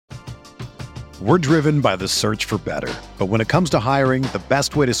We're driven by the search for better. But when it comes to hiring, the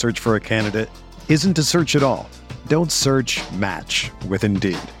best way to search for a candidate isn't to search at all. Don't search, match with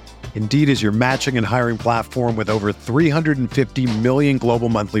Indeed. Indeed is your matching and hiring platform with over 350 million global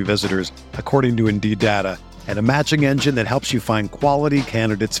monthly visitors, according to Indeed data, and a matching engine that helps you find quality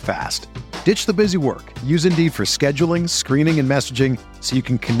candidates fast. Ditch the busy work. Use Indeed for scheduling, screening, and messaging so you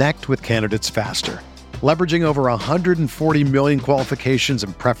can connect with candidates faster. Leveraging over 140 million qualifications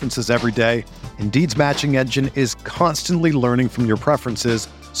and preferences every day, Indeed's matching engine is constantly learning from your preferences,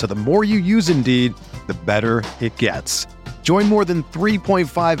 so the more you use Indeed, the better it gets. Join more than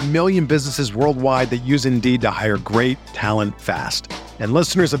 3.5 million businesses worldwide that use Indeed to hire great talent fast. And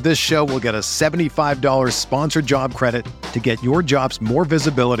listeners of this show will get a $75 sponsored job credit to get your jobs more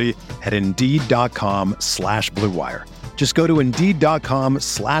visibility at Indeed.com/Blue Wire. Just go to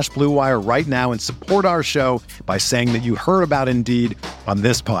Indeed.com/Blue Wire right now and support our show by saying that you heard about Indeed on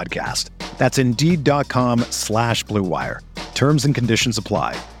this podcast. That's Indeed.com/Blue Wire. Terms and conditions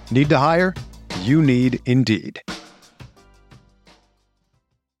apply. Need to hire? You need Indeed.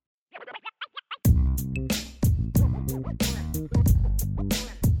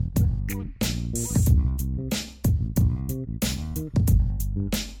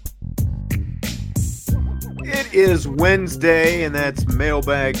 It is Wednesday, and that's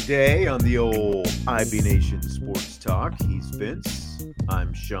Mailbag Day on the old IB Nation Sports Talk. He's Vince.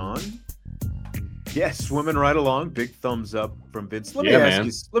 I'm Sean. Yes, swimming right along. Big thumbs up from Vince. Let me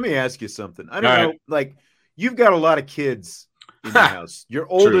ask you something. I don't know. Like, you've got a lot of kids in your house. Your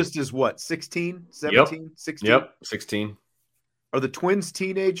oldest is what, 16, 17, 16? Yep, 16. Are the twins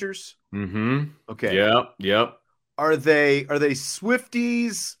teenagers? Mm-hmm. Okay. Yep. Are they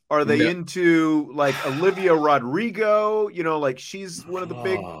Swifties? Are they into like Olivia Rodrigo? You know, like she's one of the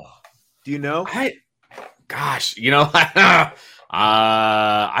big. Do you know? I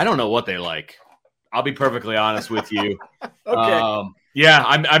don't know what they like. I'll be perfectly honest with you. Okay.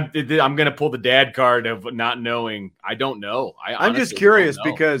 I'm gonna pull the dad card of not knowing. I don't know. I'm just curious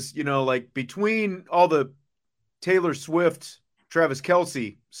because like between all the Taylor Swift, Travis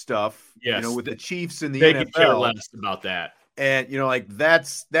Kelce stuff, yes, with the Chiefs and the they NFL, could care less about that. And like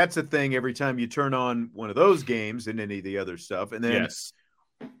that's a thing every time you turn on one of those games and any of the other stuff. And then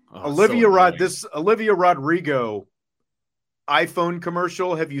Olivia Rodrigo iPhone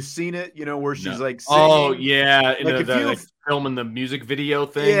commercial. Have you seen it? Where she's like singing. Oh yeah, like filming the music video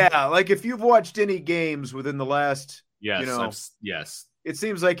thing. Yeah, like if you've watched any games within the last yes. It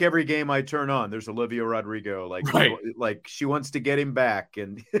seems like every game I turn on, there's Olivia Rodrigo, like she wants to get him back,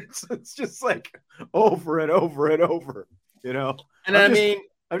 and it's just like over and over and over, And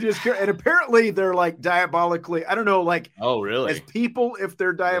I'm just curious. And apparently they're like diabolically. I don't know, like really? As people, if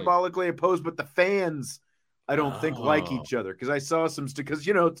they're diabolically opposed, but the fans, I don't think like each other because I saw some because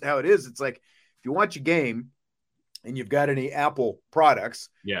how it is. It's like if you watch a game and you've got any Apple products,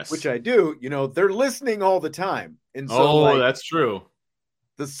 yes, which I do, they're listening all the time, and so that's true.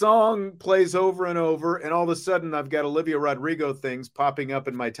 The song plays over and over, and all of a sudden I've got Olivia Rodrigo things popping up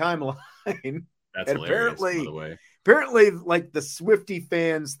in my timeline. That's and hilarious, by the way. Apparently, like the Swiftie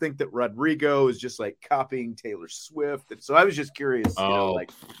fans think that Rodrigo is just like copying Taylor Swift. And so I was just curious,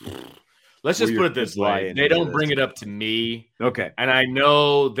 let's just put it this way. They don't bring it up to me. Okay. And I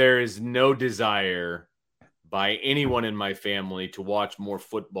know there is no desire by anyone in my family to watch more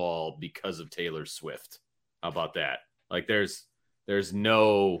football because of Taylor Swift. How about that? Like there's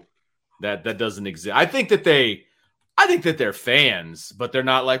no that doesn't exist. I think that they're fans, but they're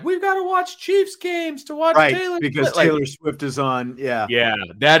not like we've got to watch Chiefs games to watch Taylor because Swift. Taylor Swift is on. Yeah,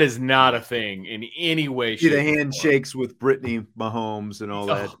 that is not a thing in any way. See the handshakes with Brittany Mahomes and all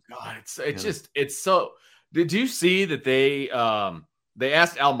that. Oh God, it's so. Did you see that they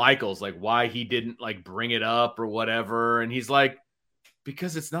asked Al Michaels like why he didn't like bring it up or whatever, and he's like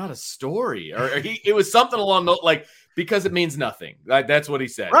because it's not a story, or it was something along those like. Because it means nothing. That's what he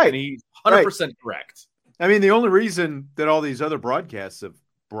said. Right. And he's 100% correct. I mean, the only reason that all these other broadcasts have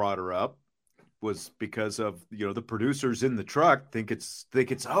brought her up was because of, the producers in the truck think it's they've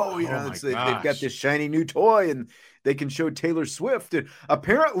got this shiny new toy and they can show Taylor Swift. And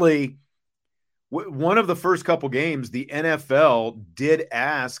apparently, one of the first couple games, the NFL did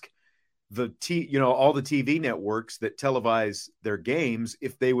ask all the TV networks that televise their games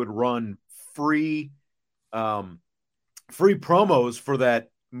if they would run free promos for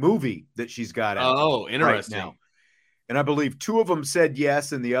that movie that she's got out. Oh, interesting. Right now. And I believe two of them said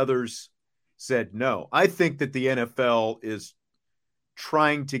yes and the others said no. I think that the NFL is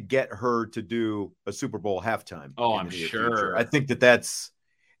trying to get her to do a Super Bowl halftime. Oh, I'm sure. Future. I think that's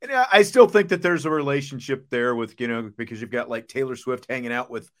 – and I still think that there's a relationship there with, because you've got like Taylor Swift hanging out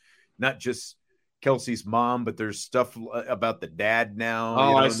with not just Kelsey's mom, but there's stuff about the dad now.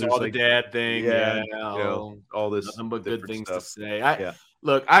 Oh, I saw the dad thing. Yeah. All this nothing but good things stuff. to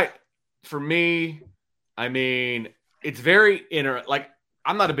say. For me, I mean, it's very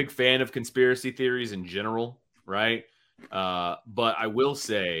I'm not a big fan of conspiracy theories in general, right? But I will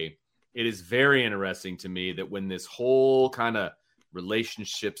say it is very interesting to me that when this whole kind of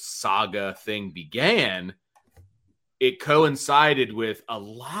relationship saga thing began, it coincided with a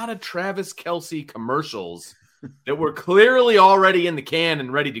lot of Travis Kelce commercials that were clearly already in the can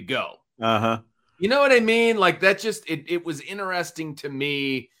and ready to go. Uh-huh. You know what I mean? Like that just, it was interesting to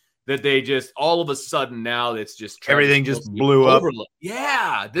me that they just, all of a sudden now it's just Travis everything Kelce just blew up.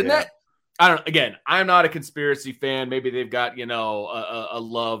 Yeah. That? I don't know. Again, I'm not a conspiracy fan. Maybe they've got, a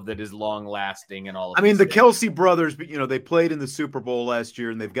love that is long lasting and all of the Kelce brothers, they played in the Super Bowl last year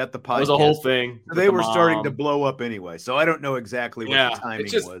and they've got the podcast. It was a whole thing. They were starting to blow up anyway. So I don't know exactly what the timing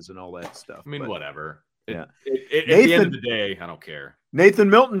was and all that stuff. Whatever. Yeah. At the end of the day, I don't care. Nathan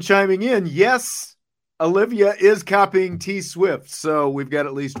Milton chiming in. Yes, Olivia is copying T Swift. So we've got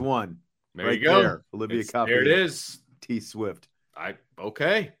at least one. There you go. There. Olivia copying. There it is. T Swift.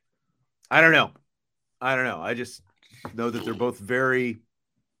 Okay. I don't know. I just know that they're both very,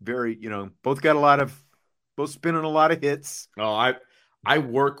 very, both spinning a lot of hits. Oh, I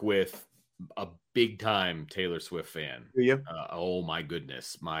work with a big time Taylor Swift fan. Do you? Oh my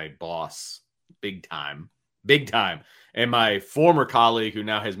goodness. My boss, big time. And my former colleague who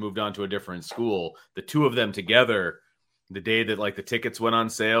now has moved on to a different school, the two of them together, the day that the tickets went on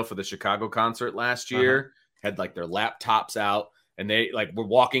sale for the Chicago concert last year, had their laptops out. And they were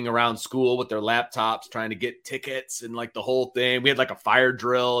walking around school with their laptops trying to get tickets and the whole thing. We had a fire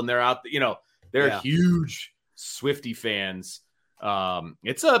drill and they're out, they're huge Swiftie fans.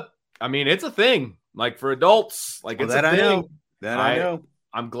 It's a thing for adults. It's a thing. I know.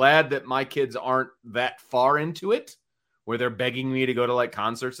 I'm glad that my kids aren't that far into it where they're begging me to go to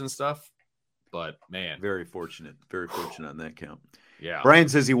concerts and stuff. But man, very fortunate on that count. Yeah. Brian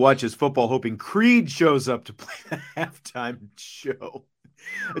says he watches football hoping Creed shows up to play the halftime show.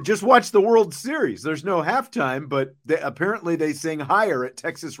 Just watch the World Series. There's no halftime, but apparently they sing higher at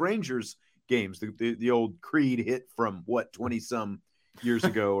Texas Rangers games. The old Creed hit from 20-some years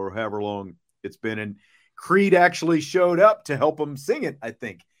ago or however long it's been. And Creed actually showed up to help them sing it, I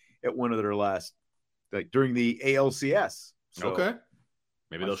think, at one of their last, during the ALCS. So, okay.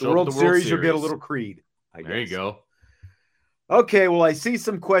 Maybe they'll show the World Series. You'll get a little Creed, I guess. There you go. Okay, well, I see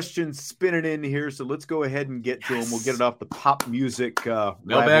some questions spinning in here, so let's go ahead and get to them. We'll get it off the pop music.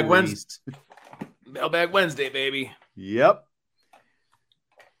 Mailbag Wednesday. Mailbag Wednesday, baby. Yep.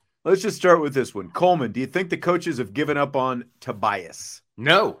 Let's just start with this one. Coleman, do you think the coaches have given up on Tobias?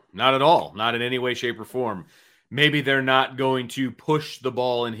 No, not at all. Not in any way, shape, or form. Maybe they're not going to push the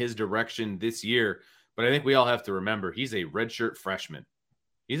ball in his direction this year, but I think we all have to remember he's a redshirt freshman.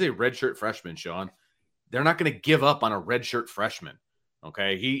 Sean. They're not going to give up on a redshirt freshman.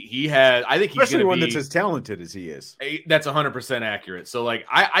 Okay. He had, I think he's especially one that's as talented as he is. That's 100% accurate. So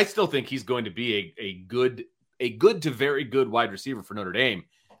I still think he's going to be a good to very good wide receiver for Notre Dame.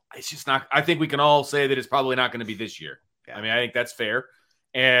 It's just not, I think we can all say that it's probably not going to be this year. Yeah. I think that's fair.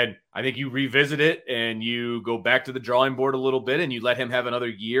 And I think you revisit it and you go back to the drawing board a little bit and you let him have another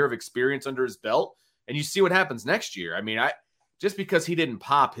year of experience under his belt and you see what happens next year. Just because he didn't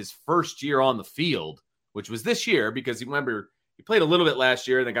pop his first year on the field, which was this year, because remember, he played a little bit last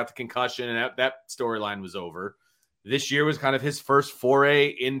year and they got the concussion and that storyline was over. This year was kind of his first foray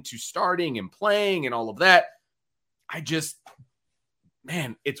into starting and playing and all of that. It's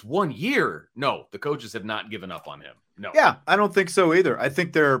 1 year. No, the coaches have not given up on him. No. Yeah, I don't think so either. I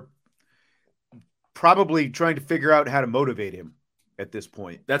think they're probably trying to figure out how to motivate him at this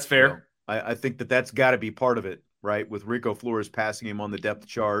point. That's fair. I think that's got to be part of it, right? With Rico Flores passing him on the depth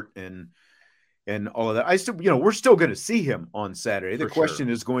chart and all of that. We're still going to see him on Saturday. The question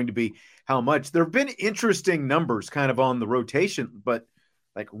is going to be how much. There have been interesting numbers kind of on the rotation, but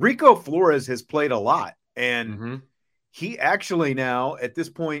Rico Flores has played a lot. And he actually now at this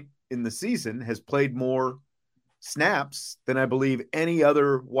point in the season has played more snaps than I believe any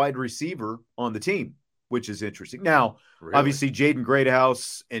other wide receiver on the team, which is interesting. Now, obviously Jaden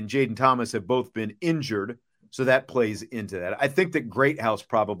Greathouse and Jaden Thomas have both been injured. So that plays into that. I think that Greathouse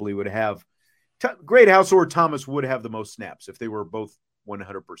probably would have Greathouse or Thomas would have the most snaps if they were both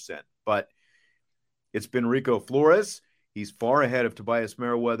 100%. But it's been Rico Flores. He's far ahead of Tobias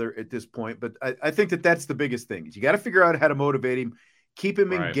Merriweather at this point. But I think that that's the biggest thing. You got to figure out how to motivate him, keep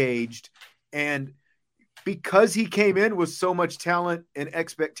him engaged. And because he came in with so much talent and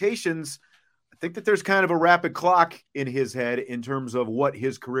expectations, I think that there's kind of a rapid clock in his head in terms of what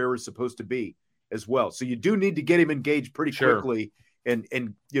his career is supposed to be as well. So you do need to get him engaged pretty quickly and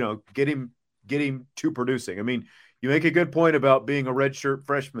get him to producing. I mean, you make a good point about being a redshirt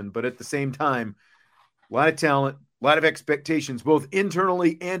freshman, but at the same time, a lot of talent, a lot of expectations, both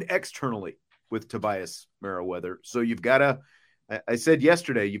internally and externally with Tobias Merriweather. So you've got to, I said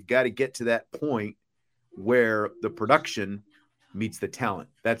yesterday, you've got to get to that point where the production meets the talent.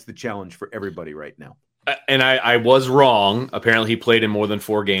 That's the challenge for everybody right now. And I was wrong. Apparently he played in more than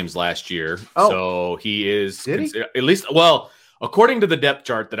 4 games last year. Oh. So he is Did he? At least, well, according to the depth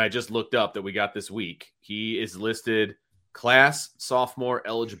chart that I just looked up that we got this week, he is listed class sophomore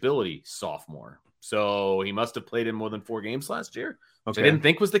eligibility sophomore. So he must have played in more than 4 games last year, which I didn't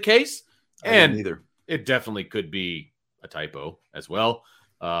think was the case. And either. It definitely could be a typo as well.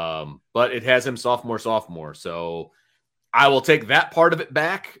 But it has him sophomore. So I will take that part of it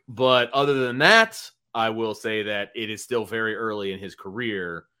back. But other than that, I will say that it is still very early in his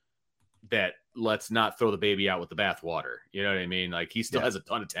career that let's not throw the baby out with the bathwater. You know what I mean? Like, he still has a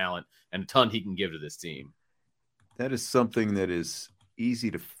ton of talent and a ton he can give to this team. That is something that is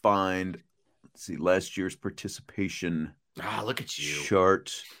easy to find. Let's see, last year's participation. Look at you.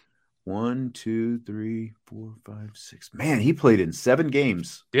 Chart. 1, 2, 3, 4, 5, 6. Man, he played in 7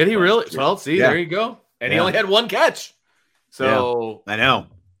 games. Did he really? Well, see, there you go. And he only had 1 catch. So I know.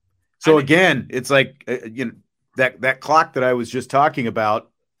 So again, it's like that clock that I was just talking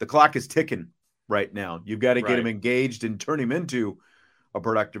about. The clock is ticking right now. You've got to get him engaged and turn him into a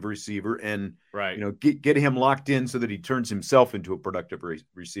productive receiver, and get him locked in so that he turns himself into a productive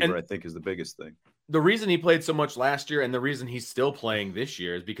receiver. And I think is the biggest thing. The reason he played so much last year and the reason he's still playing this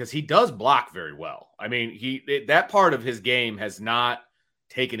year is because he does block very well. I mean, that part of his game has not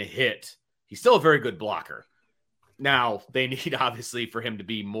taken a hit. He's still a very good blocker. Now, they need, obviously, for him to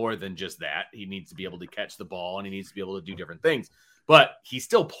be more than just that. He needs to be able to catch the ball, and he needs to be able to do different things. But he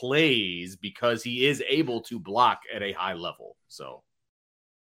still plays because he is able to block at a high level. So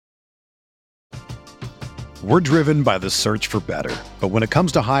we're driven by the search for better. But when it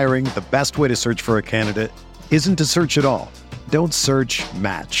comes to hiring, the best way to search for a candidate isn't to search at all. Don't search,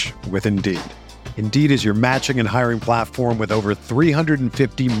 match with Indeed. Indeed is your matching and hiring platform with over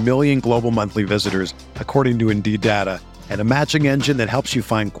 350 million global monthly visitors, according to Indeed data, and a matching engine that helps you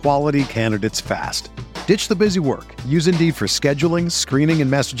find quality candidates fast. Ditch the busy work. Use Indeed for scheduling, screening,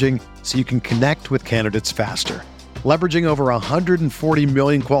 and messaging so you can connect with candidates faster. Leveraging over 140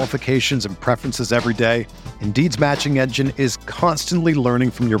 million qualifications and preferences every day, Indeed's matching engine is constantly learning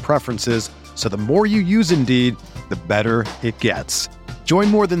from your preferences, so the more you use Indeed, the better it gets. Join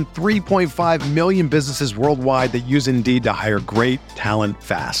more than 3.5 million businesses worldwide that use Indeed to hire great talent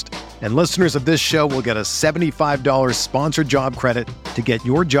fast. And listeners of this show will get a $75 sponsored job credit to get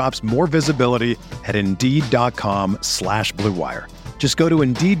your jobs more visibility at Indeed.com/Blue Wire. Just go to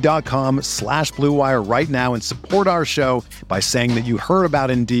Indeed.com/Blue Wire right now and support our show by saying that you heard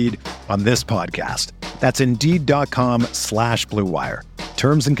about Indeed on this podcast. That's Indeed.com/Blue Wire.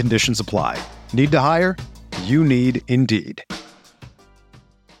 Terms and conditions apply. Need to hire? You need Indeed.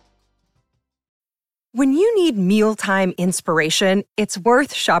 When you need mealtime inspiration, it's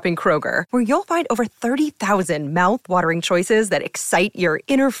worth shopping Kroger, where you'll find over 30,000 mouth-watering choices that excite your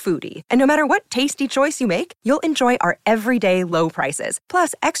inner foodie. And no matter what tasty choice you make, you'll enjoy our everyday low prices,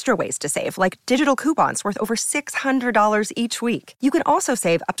 plus extra ways to save, like digital coupons worth over $600 each week. You can also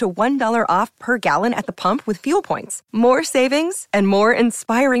save up to $1 off per gallon at the pump with fuel points. More savings and more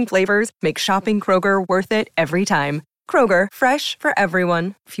inspiring flavors make shopping Kroger worth it every time. Kroger, fresh for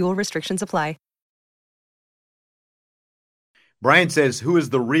everyone. Fuel restrictions apply. Brian says, who is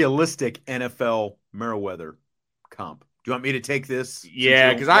the realistic NFL Merriweather comp? Do you want me to take this?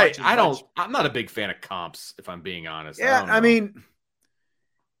 Yeah, because I'm not a big fan of comps, if I'm being honest. Yeah, I mean,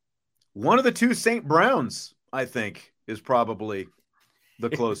 one of the 2 St. Browns, I think, is probably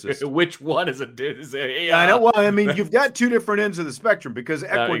the closest. Which one is it? I know. Well, I mean, you've got 2 different ends of the spectrum, because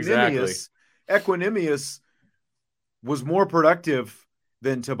Equanimous was more productive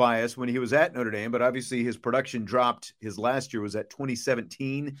than Tobias when he was at Notre Dame, but obviously his production dropped. His last year was at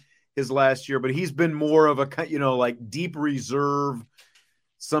 2017, his last year, but he's been more of a, like deep reserve,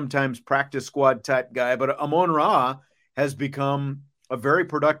 sometimes practice squad type guy. But Amon-Ra has become a very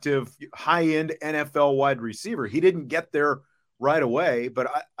productive high-end NFL wide receiver. He didn't get there right away, but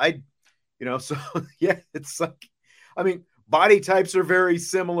so yeah, it's like, I mean, body types are very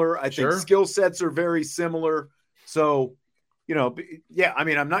similar. I think skill sets are very similar. So, I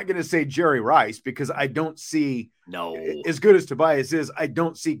mean, I'm not going to say Jerry Rice, because I don't see, as good as Tobias is, I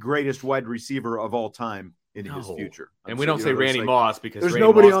don't see greatest wide receiver of all time into his future. And we don't say Randy Moss because there's Randy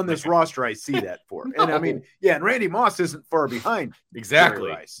nobody Moss on this roster I see that for. No. And I mean, and Randy Moss isn't far behind. Exactly.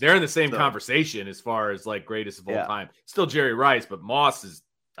 Jerry Rice. They're in the same conversation as far as like greatest of all time. Still Jerry Rice, but Moss is,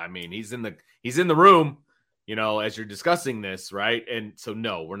 I mean, he's in the room, as you're discussing this, right? And so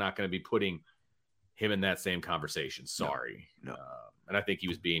no, we're not going to be putting him in that same conversation. Sorry. No. And I think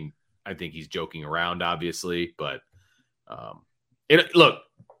he's joking around, obviously, but look,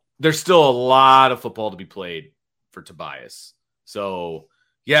 there's still a lot of football to be played for Tobias. So,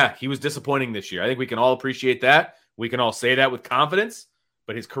 yeah, he was disappointing this year. I think we can all appreciate that. We can all say that with confidence,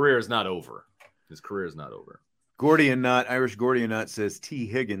 but his career is not over. Irish Gordian Knot says T.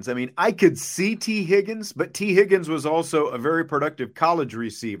 Higgins. I mean, I could see T. Higgins, but T. Higgins was also a very productive college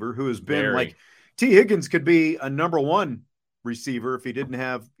receiver who has been T. Higgins could be a number one receiver if he didn't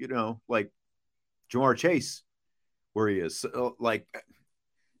have, like Jamar Chase where he is. So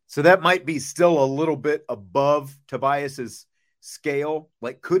that might be still a little bit above Tobias's scale.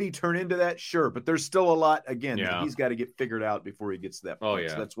 Like, could he turn into that? Sure. But there's still a lot, again, that he's got to get figured out before he gets to that point.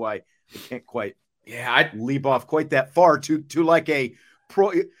 So that's why he can't quite leap off quite that far to like a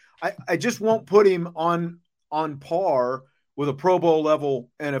pro. I just won't put him on par with a Pro Bowl level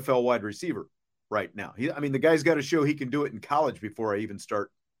NFL wide receiver right now. The guy's got to show he can do it in college before I even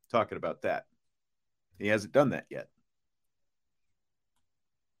start talking about that. He hasn't done that yet.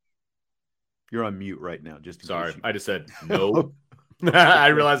 You're on mute right now. Sorry, I just said nope. I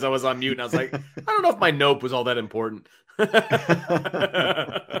realized I was on mute, and I was like, I don't know if my nope was all that important.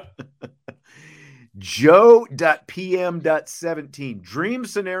 Joe.pm.17. Dream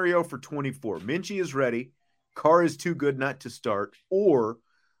scenario for 24. Minchie is ready. Carr is too good not to start, or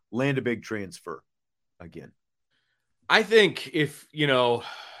land a big transfer again. I think I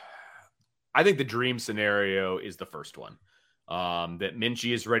think the dream scenario is the first one. That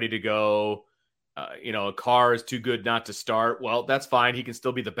Minchie is ready to go. Carr is too good not to start. Well, that's fine. He can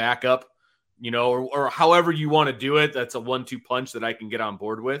still be the backup, or however you want to do it. That's a 1-2 punch that I can get on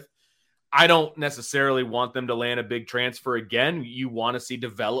board with. I don't necessarily want them to land a big transfer again. You want to see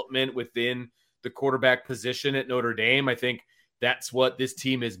development within the quarterback position at Notre Dame. I think that's what this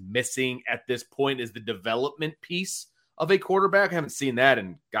team is missing at this point, is the development piece of a quarterback. I haven't seen that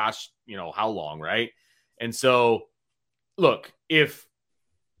in how long, right? And so, look, if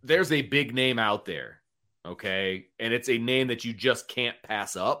there's a big name out there, okay, and it's a name that you just can't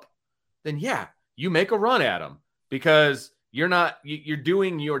pass up, then you make a run at him, because you're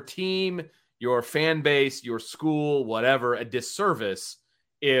doing your team, your fan base, your school, whatever, a disservice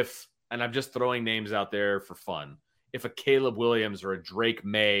if, and I'm just throwing names out there for fun, if a Caleb Williams or a Drake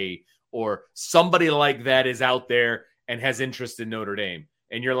May or somebody like that is out there and has interest in Notre Dame,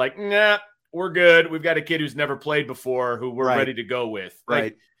 and you're like, nah, we're good. We've got a kid who's never played before who we're ready to go with.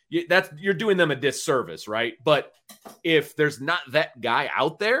 Right. You're doing them a disservice, right? But if there's not that guy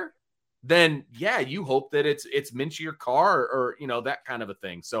out there, then you hope that it's Minchie or Carr or that kind of a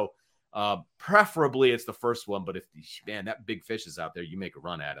thing. So preferably it's the first one, but if that big fish is out there, you make a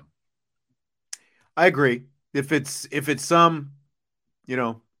run at him. I agree. If it's some,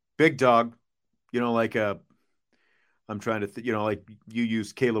 big dog, like I'm trying to like you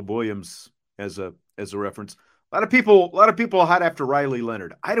use Caleb Williams as a reference. A lot of people hot after Riley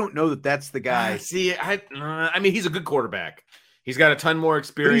Leonard. I don't know that that's the guy. He's a good quarterback. He's got a ton more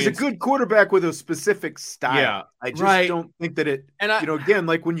experience. But he's a good quarterback with a specific style. Yeah, I just don't think that it. And again,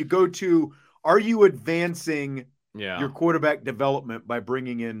 like when you go to, are you advancing your quarterback development by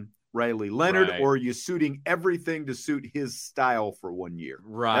bringing in Riley Leonard, or are you suiting everything to suit his style for 1 year?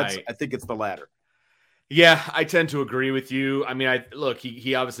 Right. I think it's the latter. Yeah, I tend to agree with you. I mean,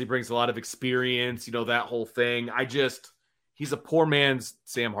 he obviously brings a lot of experience, that whole thing. He's a poor man's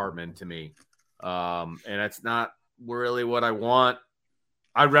Sam Hartman to me. And that's not really what I want.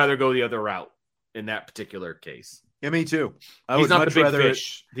 I'd rather go the other route in that particular case. Yeah, me too. He's not the big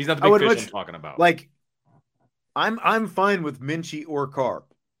fish. He's not the big fish I'm talking about. Like, I'm fine with Minchie or Carr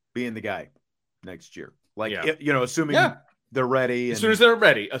being the guy next year. Like, assuming they're ready. As soon as they're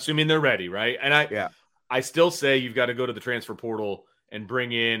ready, assuming they're ready, right? And I still say you've got to go to the transfer portal and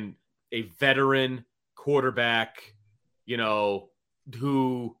bring in a veteran quarterback, who,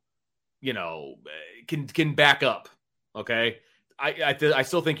 can back up. Okay. I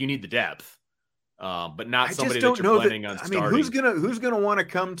still think you need the depth, but not somebody that you're planning on starting. Who's gonna want to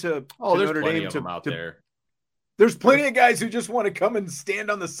come to Notre Dame of them out there? There's plenty of guys who just want to come and stand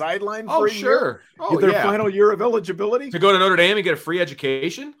on the sideline for a year. Their final year of eligibility. To go to Notre Dame and get a free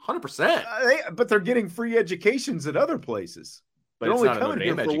education? 100%. But they're getting free educations at other places. But they're only coming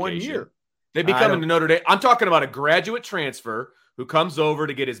here for 1 year. They'd be coming to Notre Dame. I'm talking about a graduate transfer who comes over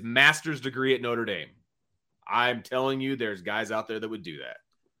to get his master's degree at Notre Dame. I'm telling you, there's guys out there that would do that.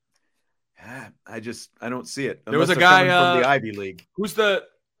 I don't see it. There was a guy from the Ivy League.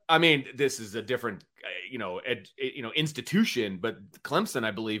 This is a different, institution, but Clemson,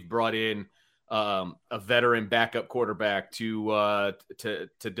 I believe, brought in a veteran backup quarterback to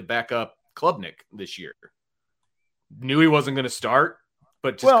back up Klubnik this year. Knew he wasn't going to start,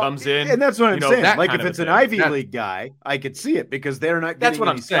 but just comes in. And that's what I'm saying. Like if it's an Ivy League guy, I could see it because they're not getting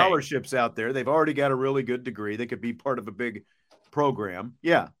any scholarships out there. They've already got a really good degree. They could be part of a big program.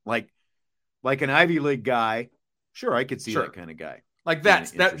 Yeah. Like an Ivy League guy. Sure. I could see that kind of guy. Like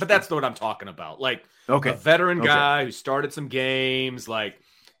but that's what I'm talking about. Like a veteran guy who started some games, like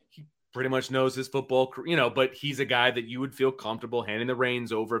he pretty much knows his football, but he's a guy that you would feel comfortable handing the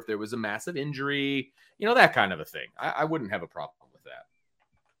reins over if there was a massive injury, that kind of a thing. I wouldn't have a problem with that.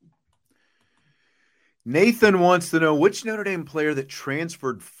 Nathan wants to know which Notre Dame player that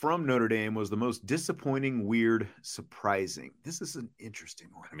transferred from Notre Dame was the most disappointing, weird, surprising. This is an interesting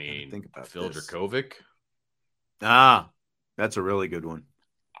one. I mean, think about Phil Dracovic. That's a really good one.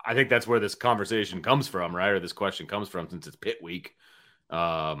 I think that's where this conversation comes from, right? Or this question comes from, since it's Pitt week.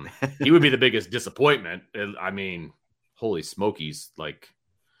 He would be the biggest disappointment. I mean, holy smokies. Like,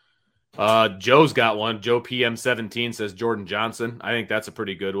 Joe's got one. Joe PM17 says Jordan Johnson. I think that's a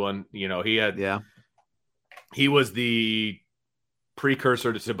pretty good one. He was the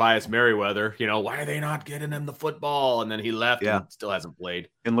precursor to Tobias Merriweather. Why are they not getting him the football? And then he left and still hasn't played.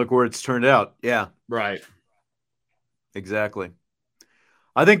 And look where it's turned out. Yeah. Right. Exactly.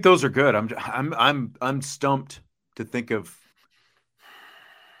 I think those are good. I'm stumped to think of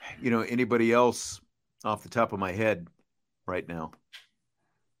anybody else off the top of my head right now.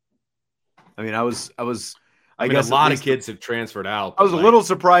 I mean, I guess a lot of kids have transferred out. I was a little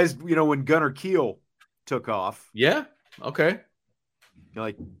surprised, when Gunnar Kiel took off. Yeah. Okay.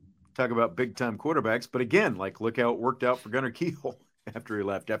 Talk about big time quarterbacks, but again, look how it worked out for Gunnar Kiel after he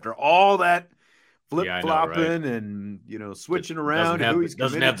left. After all that flip-flopping and switching around,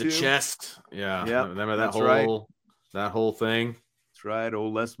 doesn't have the chest. Yeah. Remember that whole thing? That's right.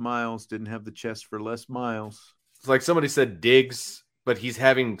 Old Les Miles didn't have the chest for Les Miles. It's like somebody said Diggs, but he's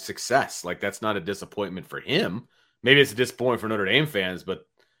having success. Like, that's not a disappointment for him. Maybe it's a disappointment for Notre Dame fans, but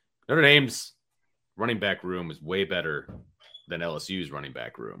Notre Dame's running back room is way better than LSU's running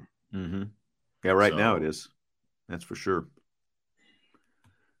back room. Mm-hmm. Yeah, right now it is. That's for sure.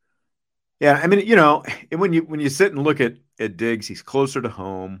 Yeah, I mean, and when you sit and look at Diggs, he's closer to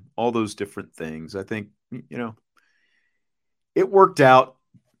home, all those different things. I think, it worked out.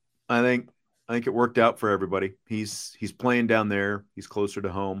 I think it worked out for everybody. He's playing down there. He's closer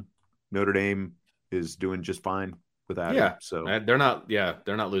to home. Notre Dame is doing just fine without him. So they're not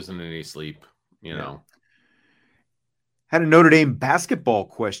losing any sleep, Had a Notre Dame basketball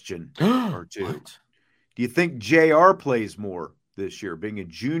question or two. What? Do you think JR plays more this year? Being a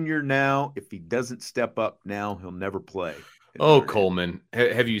junior now, if he doesn't step up now, he'll never play. Oh, Coleman,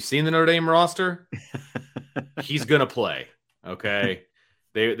 have you seen the Notre Dame roster? He's going to play, okay?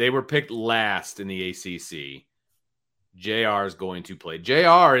 They were picked last in the ACC. JR is going to play.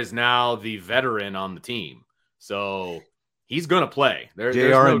 JR is now the veteran on the team, so he's going to play.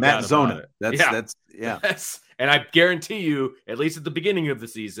 JR and Matt Zona. That's and I guarantee you, at least at the beginning of the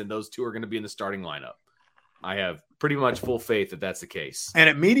season, those two are going to be in the starting lineup. I have pretty much full faith that that's the case. And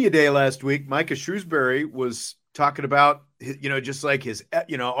at Media Day last week, Micah Shrewsbury was talking about, just like his,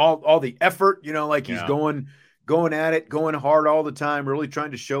 all the effort, he's going at it, going hard all the time, really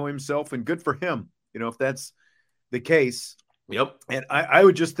trying to show himself, and good for him, if that's the case. Yep. And I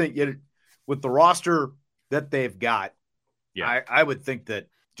would just think with the roster that they've got, I would think that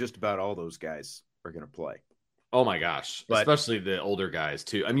just about all those guys are going to play. Oh my gosh. Especially the older guys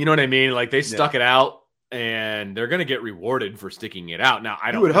too. I mean, you know what I mean? Like, they stuck it out, and they're going to get rewarded for sticking it out. Now,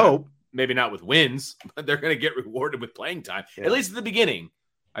 I would hope, maybe not with wins, but they're going to get rewarded with playing time, at least at the beginning.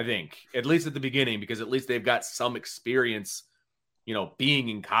 I think at least at the beginning, because at least they've got some experience, being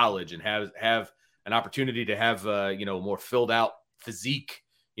in college, and have an opportunity to have, more filled out physique,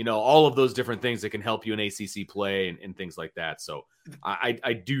 all of those different things that can help you in ACC play and things like that. So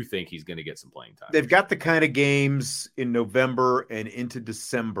I do think he's going to get some playing time. They've got the kind of games in November and into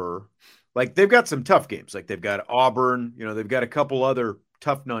December. Like, they've got some tough games. Like, they've got Auburn, they've got a couple other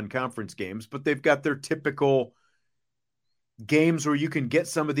tough non-conference games, but they've got their typical games where you can get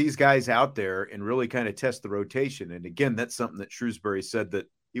some of these guys out there and really kind of test the rotation. And again, that's something that Shrewsbury said that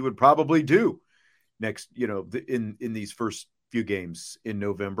he would probably do next, in these first few games in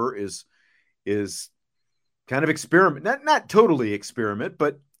November is kind of experiment, not totally experiment,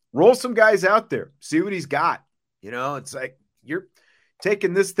 but roll some guys out there, see what he's got. It's like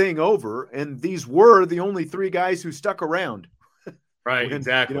taken this thing over, and these were the only 3 guys who stuck around. Right, when,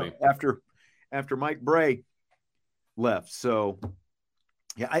 exactly. After Mike Bray left. So,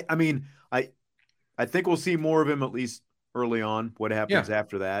 yeah, I mean, I think we'll see more of him at least early on. What happens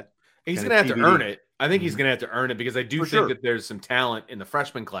after that? He's going to have to earn it. I think he's going to have to earn it because I do think that there's some talent in the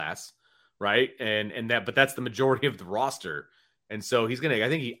freshman class, right? But that's the majority of the roster. And so he's going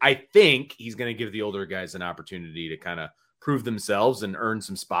to, I think he's going to give the older guys an opportunity to kind of prove themselves and earn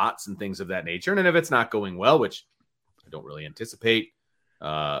some spots and things of that nature. And if it's not going well, which I don't really anticipate,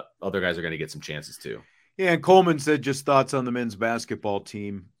 other guys are going to get some chances too. Yeah. And Coleman said just thoughts on the men's basketball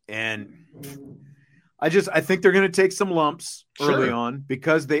team. And I think they're going to take some lumps early on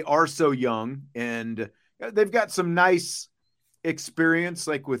because they are so young and they've got some nice experience,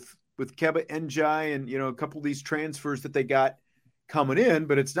 like with Keba Njai and, a couple of these transfers that they got coming in,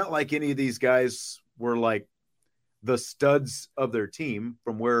 but it's not like any of these guys were like the studs of their team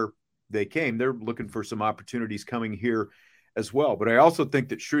from where they came. They're looking for some opportunities coming here as well. But I also think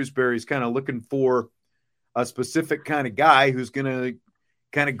that Shrewsbury's kind of looking for a specific kind of guy who's going to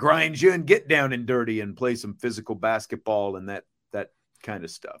kind of grind you and get down and dirty and play some physical basketball and that kind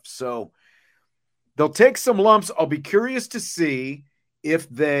of stuff. So they'll take some lumps. I'll be curious to see if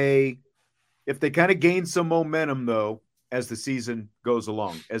they kind of gain some momentum though, as the season goes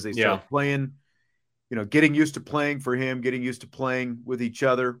along, as they start playing, getting used to playing for him, getting used to playing with each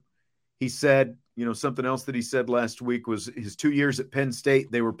other. He said, something else that he said last week was his 2 years at Penn State,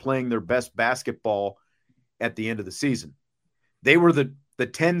 they were playing their best basketball at the end of the season. They were the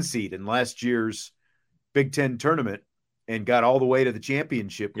 10 seed in last year's Big Ten tournament and got all the way to the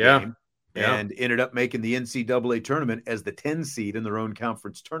championship game and ended up making the NCAA tournament as the 10 seed in their own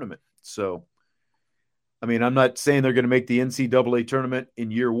conference tournament. So, I mean, I'm not saying they're going to make the NCAA tournament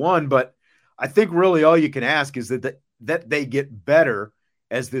in year one, but I think really all you can ask is that they get better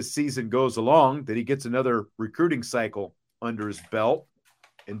as this season goes along, that he gets another recruiting cycle under his belt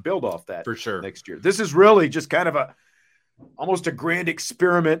and build off that for sure next year. This is really just kind of almost a grand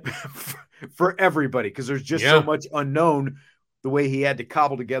experiment for everybody because there's just so much unknown the way he had to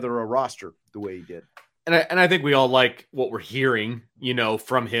cobble together a roster the way he did. And I think we all like what we're hearing,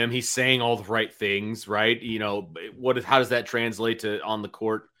 from him. He's saying all the right things, right? How does that translate to on the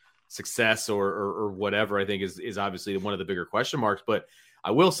court success or whatever? I think is obviously one of the bigger question marks. But I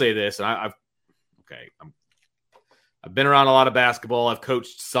will say this, and I've been around a lot of basketball. I've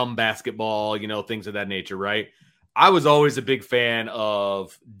coached some basketball, things of that nature, right? I was always a big fan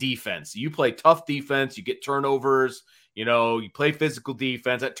of defense. You play tough defense, you get turnovers, you play physical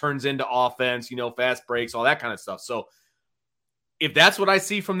defense, that turns into offense, fast breaks, all that kind of stuff. So if that's what I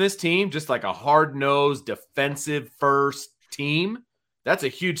see from this team, just like a hard-nosed defensive first team, that's a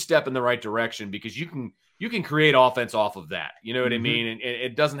huge step in the right direction because you can create offense off of that. You know what I mean? And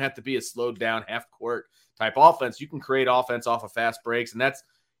it doesn't have to be a slowed down half-court type offense. You can create offense off of fast breaks, and that's,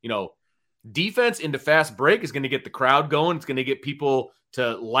 defense into fast break is going to get the crowd going. It's going to get people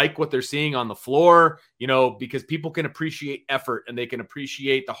to like what they're seeing on the floor, because people can appreciate effort and they can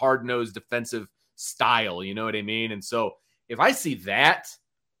appreciate the hard-nosed defensive style. You know what I mean? And so if I see that,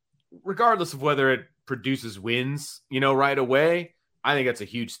 regardless of whether it produces wins, right away, I think that's a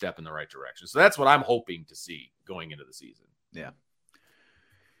huge step in the right direction. So that's what I'm hoping to see going into the season. Yeah.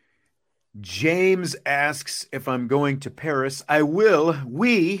 James asks if I'm going to Paris. I will.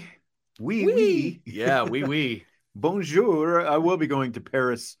 Oui. Yeah, oui. Bonjour. I will be going to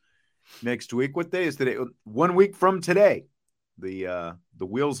Paris next week. What day is today? 1 week from today. The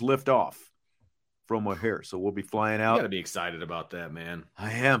wheels lift off from O'Hare, so we'll be flying out. You gotta be excited about that, man.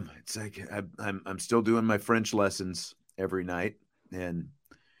 I am. It's like I'm still doing my French lessons every night and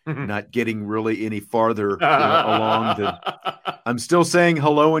not getting really any farther along. I'm still saying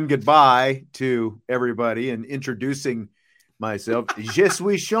hello and goodbye to everybody and introducing myself. Je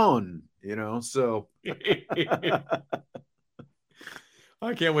suis Sean, so.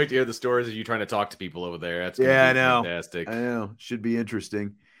 I can't wait to hear the stories of you trying to talk to people over there. That's I know. Fantastic. I know. Should be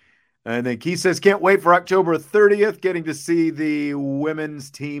interesting. And then Keith says, can't wait for October 30th, getting to see the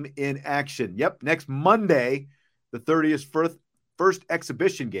women's team in action. Yep. Next Monday, the 30th, first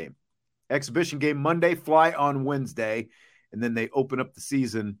exhibition game. Exhibition game Monday, fly on Wednesday. And then they open up the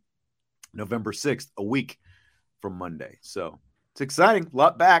season November 6th, a week from Monday. So it's exciting. A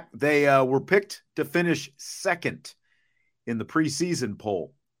lot back. They were picked to finish second in the preseason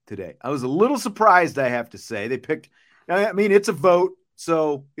poll today. I was a little surprised, I have to say. They picked, it's a vote.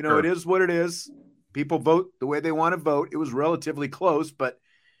 So, Sure. It is what it is. People vote the way they want to vote. It was relatively close, but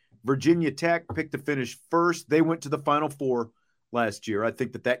Virginia Tech picked to finish first. They went to the Final Four last year. I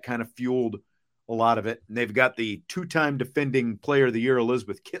think that kind of fueled a lot of it. And they've got the 2-time defending player of the year,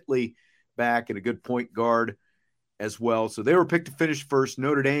 Elizabeth Kitley, back, and a good point guard as well. So they were picked to finish first.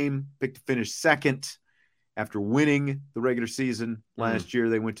 Notre Dame picked to finish second after winning the regular season last year.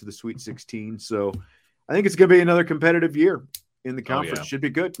 They went to the Sweet 16. So I think it's going to be another competitive year in the conference. Oh, yeah. Should be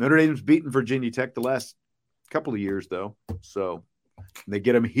good. Notre Dame's beaten Virginia Tech the last couple of years, though. So they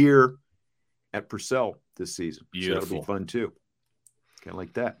get them here at Purcell this season. Beautiful. So that'll be fun, too. Kind of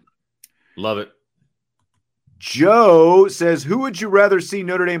like that. Love it. Joe says, who would you rather see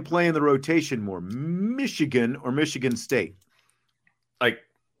Notre Dame play in the rotation more, Michigan or Michigan State? Like,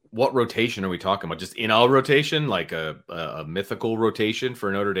 what rotation are we talking about? Just in all rotation, like a mythical rotation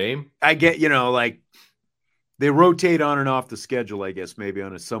for Notre Dame? I get, like they rotate on and off the schedule, I guess, maybe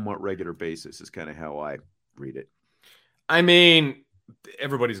on a somewhat regular basis is kind of how I read it. I mean,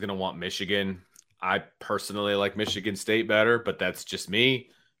 everybody's going to want Michigan. I personally like Michigan State better, but that's just me.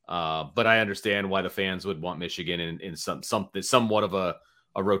 But I understand why the fans would want Michigan in somewhat of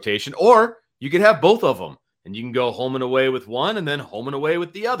a rotation. Or you could have both of them, and you can go home and away with one and then home and away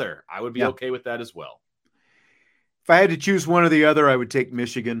with the other. I would be okay with that as well. If I had to choose one or the other, I would take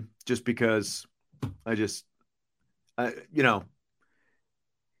Michigan just because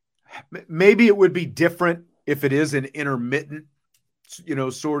maybe it would be different if it is an intermittent,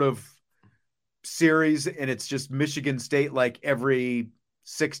 sort of series, and it's just Michigan State like every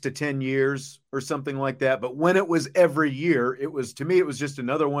 6 to 10 years or something like that. But when it was every year, to me, it was just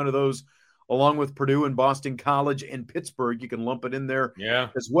another one of those, along with Purdue and Boston College and Pittsburgh, you can lump it in there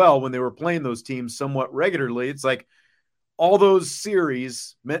as well. When they were playing those teams somewhat regularly, it's like all those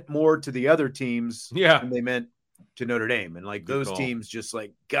series meant more to the other teams than they meant to Notre Dame. And like those teams just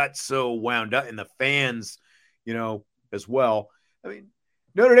like got so wound up, and the fans, as well. I mean,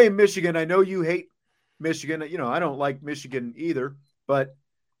 Notre Dame, Michigan, I know you hate Michigan. I don't like Michigan either, but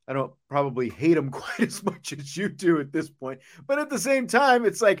I don't probably hate them quite as much as you do at this point. But at the same time,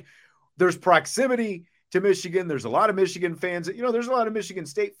 it's like there's proximity to Michigan. There's a lot of Michigan fans. There's a lot of Michigan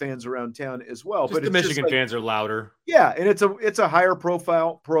State fans around town as well. But the Michigan fans are louder. Yeah, and it's a higher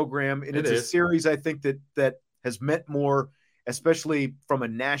profile program, and it's a series I think that has meant more, especially from a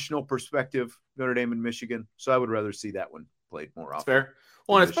national perspective, Notre Dame and Michigan. So I would rather see that one played more often. That's fair.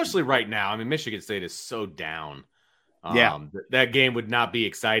 Well, and especially right now. I mean, Michigan State is so down. That game would not be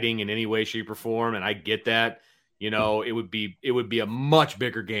exciting in any way, shape, or form, and I get that. It would be a much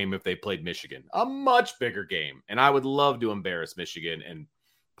bigger game if they played Michigan, a much bigger game, and I would love to embarrass Michigan and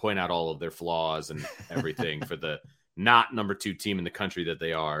point out all of their flaws and everything for the not number 2 team in the country that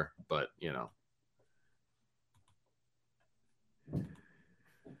they are. But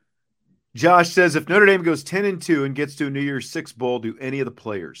Josh says, if Notre Dame goes 10-2 and gets to a New Year's Six bowl, do any of the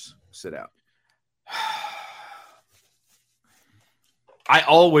players sit out? I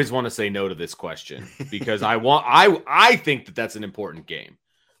always want to say no to this question because I think that that's an important game,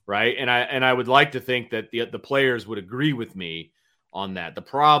 right? And I would like to think that the players would agree with me on that. The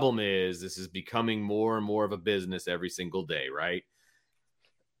problem is this is becoming more and more of a business every single day, right?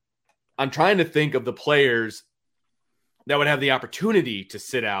 I'm trying to think of the players that would have the opportunity to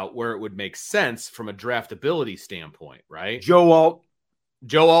sit out where it would make sense from a draftability standpoint, right? Joe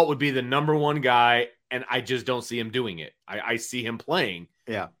Alt would be the number one guy, and I just don't see him doing it. I see him playing.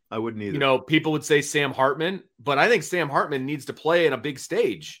 Yeah, I wouldn't either. People would say Sam Hartman, but I think Sam Hartman needs to play in a big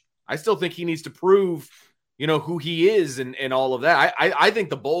stage. I still think he needs to prove, who he is and all of that. I think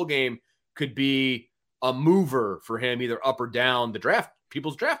the bowl game could be a mover for him, either up or down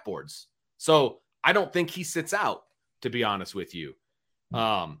people's draft boards. So I don't think he sits out, to be honest with you.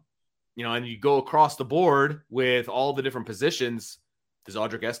 And you go across the board with all the different positions. Does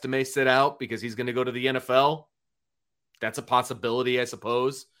Audric Estime sit out because he's going to go to the NFL? That's a possibility, I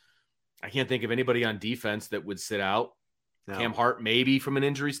suppose. I can't think of anybody on defense that would sit out. No. Cam Hart, maybe from an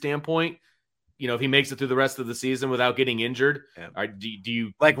injury standpoint. If he makes it through the rest of the season without getting injured, do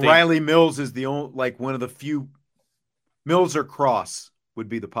you think Riley Mills is the only one of the few? Mills or Cross would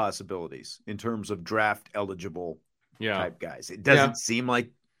be the possibilities in terms of draft eligible type guys. It doesn't seem like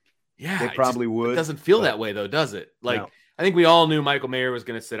they probably would. It doesn't feel that way though, does it? No. I think we all knew Michael Mayer was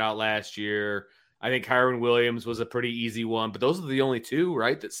going to sit out last year. I think Kyron Williams was a pretty easy one, but those are the only 2,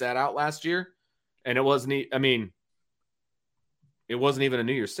 right, that sat out last year. And it wasn't even a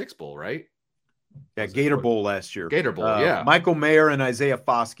New Year's Six bowl, right? Yeah, Gator Bowl last year. Gator Bowl, Michael Mayer and Isaiah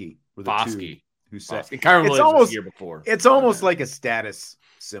Foskey were the 2 who sat. Kyron Williams was the year before. It's almost like a status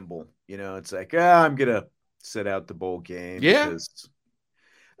symbol. It's like, I'm going to sit out the bowl game. Yeah.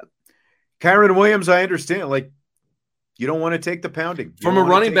 Kyron Williams, I understand. You don't want to take the pounding. From a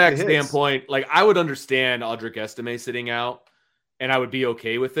running back standpoint, I would understand Audric Estime sitting out and I would be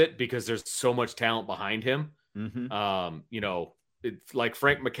okay with it because there's so much talent behind him. Mm-hmm. It's like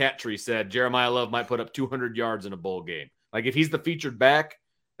Frank McCattry said, Jeremiah Love might put up 200 yards in a bowl game. Like if he's the featured back,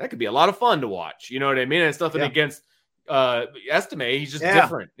 that could be a lot of fun to watch. You know what I mean? And it's nothing against Estime. He's just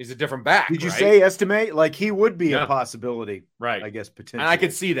different. He's a different back. Did you say Estime? Like he would be a possibility, right? I guess potentially. And I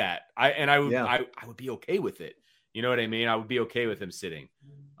could see that. I would be okay with it. You know what I mean? I would be okay with him sitting.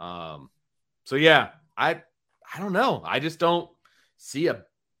 So yeah, I don't know. I just don't see a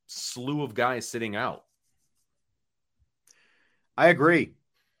slew of guys sitting out. I agree.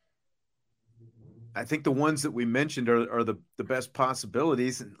 I think the ones that we mentioned are the best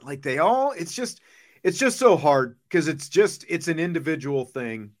possibilities. And like it's just so hard because it's an individual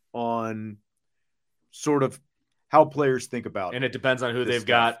thing on sort of how players think about it. And it depends on who they've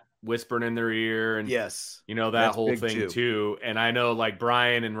got whispering in their ear. And that whole thing too. And I know like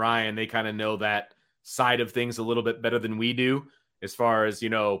Brian and Ryan, they kind of know that side of things a little bit better than we do as far as,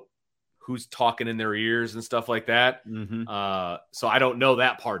 who's talking in their ears and stuff like that. Mm-hmm. So I don't know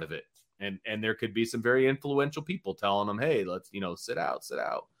that part of it. And there could be some very influential people telling them, hey, let's, sit out.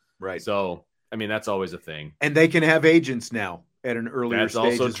 Right. So, I mean, that's always a thing. And they can have agents now at an earlier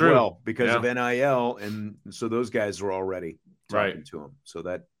stage also as true. well because of NIL. And so those guys are already talking to them. So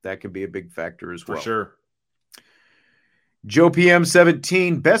that can be a big factor as well. For sure. Joe PM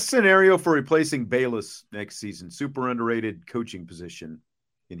 17, best scenario for replacing Bayless next season. Super underrated coaching position,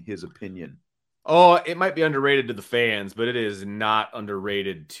 in his opinion. Oh, it might be underrated to the fans, but it is not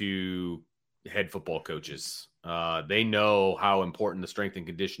underrated to head football coaches. They know how important the strength and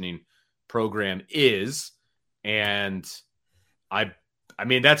conditioning program is. And I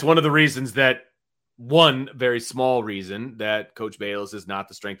mean, that's one of the reasons that one very small reason that Coach Bayless is not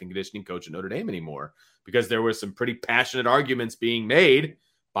the strength and conditioning coach at Notre Dame anymore, because there was some pretty passionate arguments being made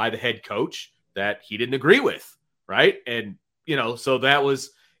by the head coach that he didn't agree with. Right. And, so that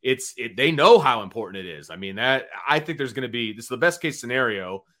was, they know how important it is. I mean, I think there's going to be, this is the best case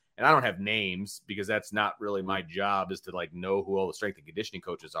scenario. And I don't have names because that's not really my job, is to like know who all the strength and conditioning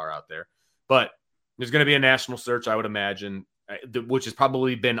coaches are out there. But there's going to be a national search, I would imagine, which has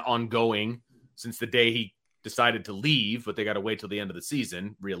probably been ongoing since the day he decided to leave, but they got to wait till the end of the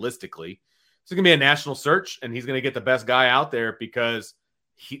season, realistically. So it's going to be a national search, and he's going to get the best guy out there because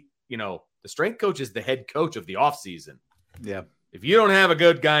the strength coach is the head coach of the offseason. Yeah. If you don't have a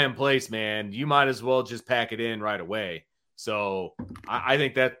good guy in place, man, you might as well just pack it in right away. So I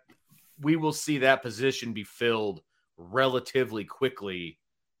think that we will see that position be filled relatively quickly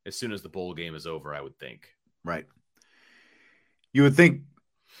as soon as the bowl game is over, I would think. Right. You would think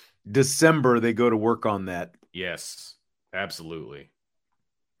December they go to work on that. Yes, absolutely.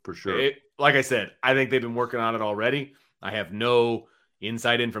 For sure. Like I said, I think they've been working on it already. I have no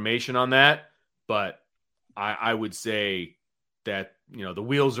inside information on that, but I would say that, the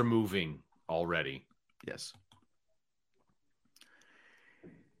wheels are moving already. Yes.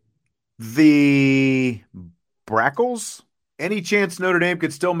 The Brackles, any chance Notre Dame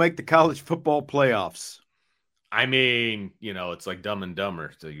could still make the college football playoffs? I mean, it's like Dumb and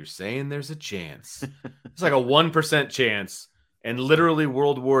Dumber. So you're saying there's a chance. It's like a 1% chance. And literally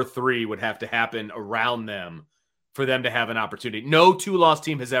World War III would have to happen around them for them to have an opportunity. No two-loss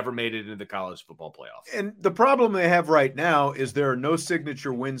team has ever made it into the college football playoff. And the problem they have right now is there are no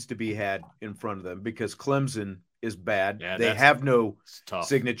signature wins to be had in front of them because Clemson is bad. Yeah, they have no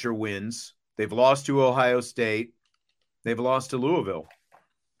signature wins. They've lost to Ohio State. They've lost to Louisville.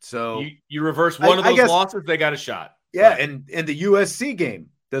 So you reverse one of those losses, they got a shot. Yeah, right. And the USC game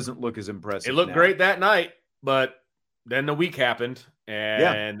doesn't look as impressive. It looked great that night, but then the week happened,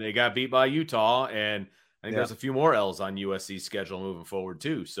 and they got beat by Utah, and I think there's a few more L's on USC's schedule moving forward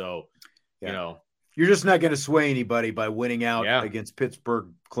too. So, you're just not going to sway anybody by winning out against Pittsburgh,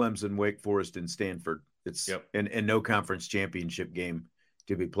 Clemson, Wake Forest, and Stanford. It's and no conference championship game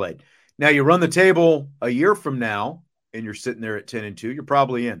to be played. Now you run the table a year from now, and you're sitting there at 10-2. You're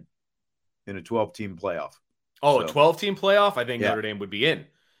probably in a 12-team playoff. Oh, a 12-team playoff? I think Notre Dame would be in.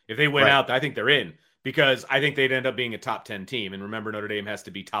 If they win out, I think they're in because I think they'd end up being a top 10 team. And remember, Notre Dame has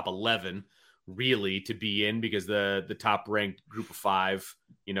to be top 11 really to be in because the top ranked group of 5,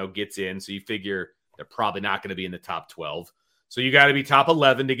 gets in. So you figure they're probably not going to be in the top 12. So you got to be top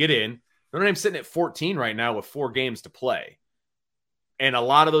 11 to get in. Notre Dame's sitting at 14 right now with 4 games to play. And a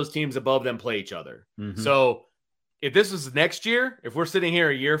lot of those teams above them play each other. Mm-hmm. So if this was next year, if we're sitting here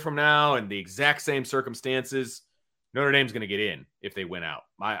a year from now and the exact same circumstances, Notre Dame's going to get in if they win out.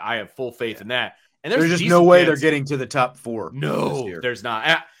 I have full faith in that. And there's just no way they're getting to the top 4. No, there's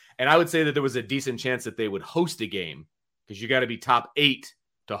not. And I would say that there was a decent chance that they would host a game because you got to be top 8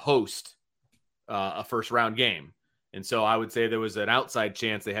 to host a first round game. And so I would say there was an outside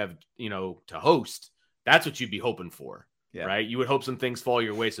chance they have, to host. That's what you'd be hoping for, right? You would hope some things fall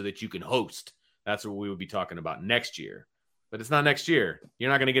your way so that you can host. That's what we would be talking about next year. But it's not next year.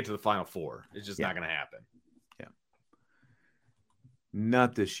 You're not going to get to the Final Four. It's just not going to happen. Yeah.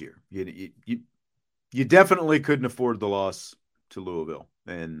 Not this year. You definitely couldn't afford the loss to Louisville.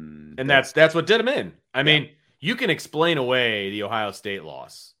 And that's what did them in. I mean, you can explain away the Ohio State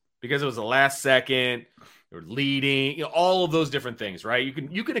loss because it was the last second, they were leading, all of those different things, right?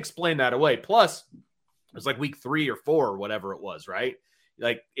 You can explain that away. Plus, it was like week 3 or 4 or whatever it was, right?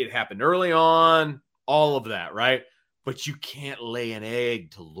 Like it happened early on, all of that, right? But you can't lay an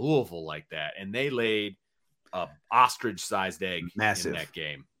egg to Louisville like that. And they laid a ostrich-sized egg in that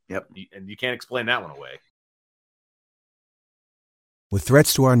game. Yep. And you can't explain that one away. With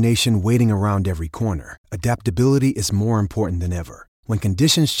threats to our nation waiting around every corner, adaptability is more important than ever. When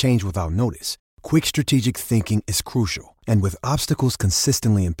conditions change without notice, quick strategic thinking is crucial. And with obstacles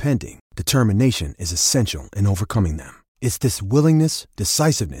consistently impending, determination is essential in overcoming them. It's this willingness,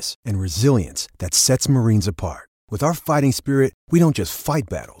 decisiveness, and resilience that sets Marines apart. With our fighting spirit, we don't just fight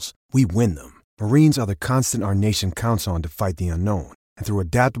battles, we win them. Marines are the constant our nation counts on to fight the unknown. And through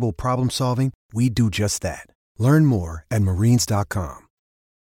adaptable problem solving, we do just that. Learn more at marines.com.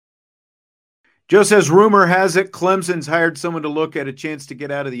 Joe says, rumor has it Clemson's hired someone to look at a chance to get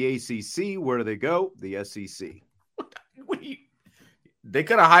out of the ACC. Where do they go? The SEC. They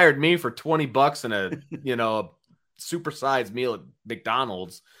could have hired me for $20 and a supersized meal at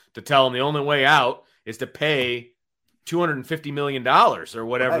McDonald's to tell them the only way out is to pay $250 million or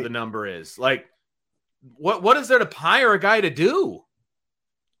whatever the number is. Like, what is there to hire a guy to do?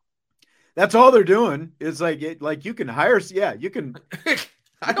 That's all they're doing. It's like you can hire. Yeah, you can.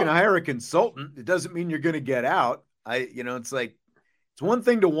 You can hire a consultant. It doesn't mean you're going to get out. It's like it's one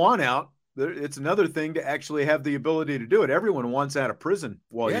thing to want out. It's another thing to actually have the ability to do it. Everyone wants out of prison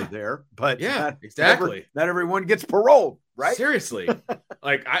while you're there, but exactly. Not everyone gets paroled, right? Seriously,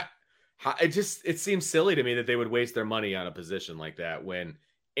 it seems silly to me that they would waste their money on a position like that when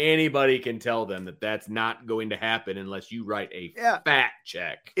anybody can tell them that that's not going to happen unless you write a fat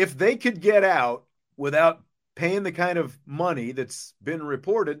check. If they could get out without paying the kind of money that's been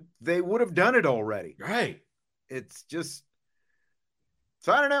reported, they would have done it already. Right. It's just,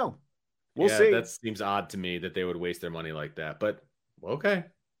 so I don't know. We'll see. That seems odd to me that they would waste their money like that, but okay.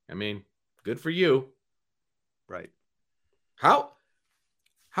 I mean, good for you. Right. How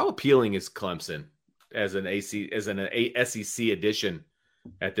appealing is Clemson as an SEC edition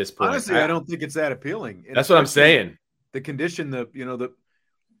at this point? Honestly, I don't think it's that appealing. And that's what I'm saying. The condition, Dabo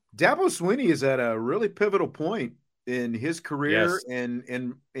Swinney is at a really pivotal point in his career and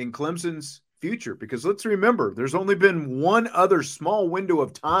in Clemson's future, because let's remember, there's only been one other small window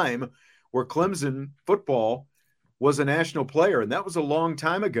of time where Clemson football was a national player, and that was a long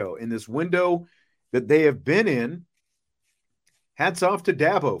time ago. In this window that they have been in, hats off to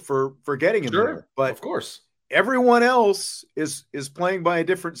Dabo for getting him there. But of course, everyone else is playing by a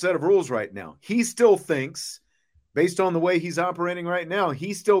different set of rules right now. He still thinks, based on the way he's operating right now,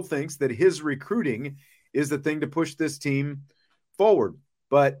 he still thinks that his recruiting is the thing to push this team forward.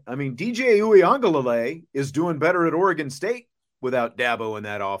 But, I mean, DJ Uiagalelei is doing better at Oregon State without Dabo in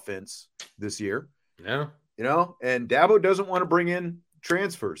that offense this year. Yeah. And Dabo doesn't want to bring in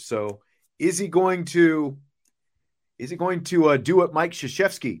transfers. So is he going to do what Mike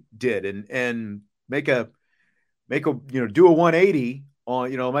Krzyzewski did and make a do a 180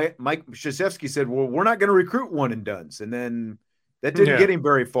 on, Mike Krzyzewski said, well, we're not going to recruit one and dones. And then that didn't get him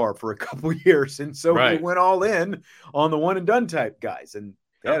very far for a couple of years. And so he went all in on the one and done type guys, and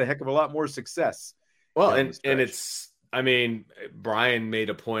they had a heck of a lot more success. Well, and it's, I mean, Brian made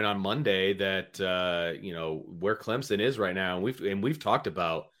a point on Monday that, where Clemson is right now. And we've talked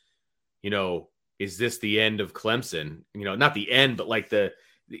about, is this the end of Clemson? Not the end, but like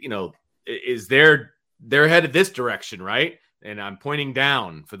is they're headed this direction, right? And I'm pointing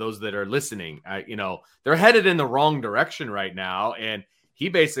down for those that are listening. They're headed in the wrong direction right now. And he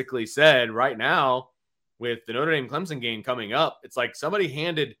basically said right now, with the Notre Dame Clemson game coming up, it's like somebody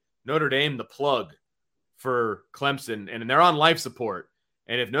handed Notre Dame the plug for Clemson, and they're on life support.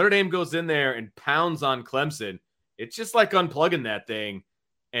 And if Notre Dame goes in there and pounds on Clemson, it's just like unplugging that thing.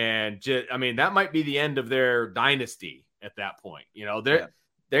 And that might be the end of their dynasty at that point.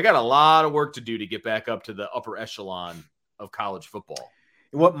 They got a lot of work to do to get back up to the upper echelon of college football.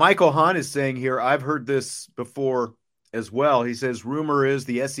 What Michael Hahn is saying here, I've heard this before as well. He says, rumor is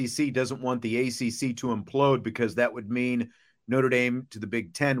the SEC doesn't want the ACC to implode because that would mean Notre Dame to the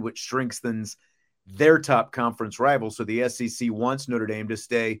Big Ten, which strengthens their top conference rival. So the SEC wants Notre Dame to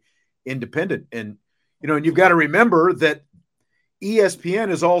stay independent. And, and you've got to remember that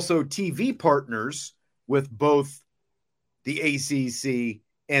ESPN is also TV partners with both the ACC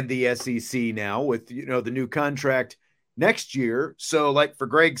and the SEC now with, the new contract next year. So like for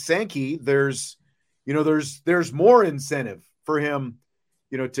Greg Sankey, there's more incentive for him,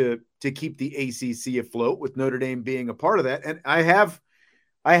 to keep the ACC afloat with Notre Dame being a part of that. And I have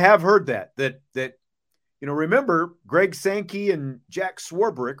heard that remember Greg Sankey and Jack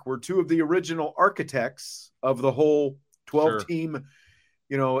Swarbrick were two of the original architects of the whole 12 team,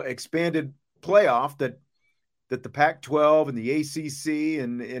 expanded playoff that the Pac-12 and the ACC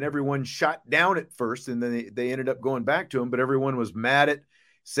and everyone shot down at first, and then they ended up going back to him. But everyone was mad at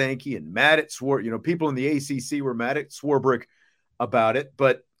Sankey and mad at people in the ACC were mad at Swarbrick about it.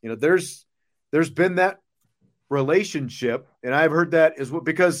 But there's been that relationship, and I've heard that as well,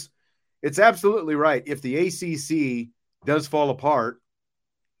 because it's absolutely right. If the ACC does fall apart,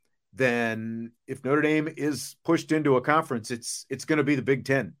 then if Notre Dame is pushed into a conference, it's going to be the Big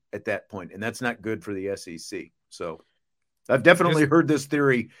Ten at that point, and that's not good for the SEC. So I've definitely heard this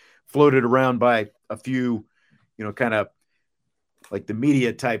theory floated around by a few, kind of like the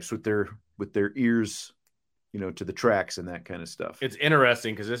media types with their ears, to the tracks and that kind of stuff. It's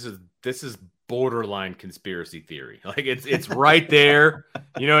interesting because this is borderline conspiracy theory. Like it's right there.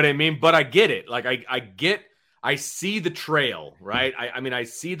 You know what I mean? But I get it. Like I see the trail, right? I mean, I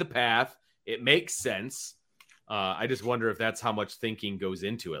see the path. It makes sense. I just wonder if that's how much thinking goes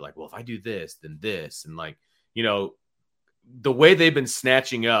into it. Like, well, if I do this, then this. And like, the way they've been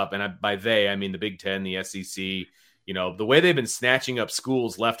snatching up, and by they, I mean the Big Ten, the SEC, the way they've been snatching up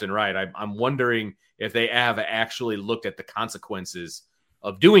schools left and right, I'm wondering if they have actually looked at the consequences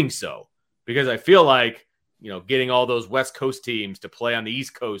of doing so. Because I feel like, getting all those West Coast teams to play on the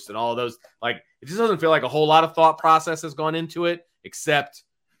East Coast and all those, like, it just doesn't feel like a whole lot of thought process has gone into it, except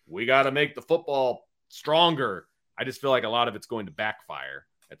we got to make the football stronger. I just feel like a lot of it's going to backfire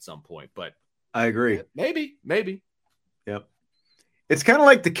at some point, but I agree. Maybe. Yep. It's kind of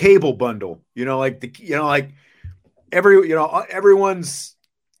like the cable bundle, everyone's,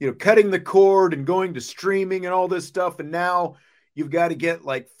 cutting the cord and going to streaming and all this stuff. And now you've got to get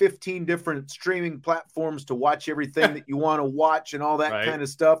like 15 different streaming platforms to watch everything that you want to watch and all that kind of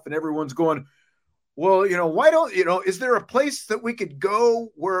stuff. And everyone's going, well, why don't, is there a place that we could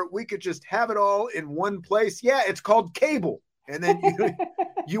go where we could just have it all in one place? Yeah, it's called cable. And then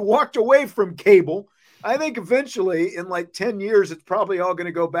you walked away from cable. I think eventually in like 10 years, it's probably all going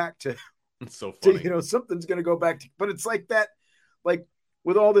to go back to, it's so funny. Something's going to go back to, but it's like that, like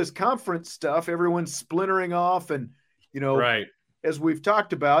with all this conference stuff, everyone's splintering off and, right. As we've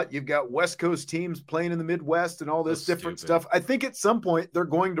talked about, you've got West Coast teams playing in the Midwest and all this different stuff. I think at some point they're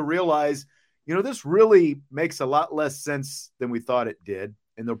going to realize, this really makes a lot less sense than we thought it did.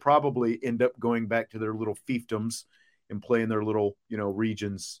 And they'll probably end up going back to their little fiefdoms and playing their little,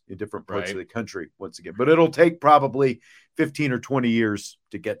 regions in different parts of the country once again. But it'll take probably 15 or 20 years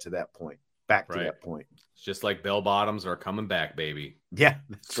to get to that point, back to that point. It's just like bell bottoms are coming back, baby. Yeah.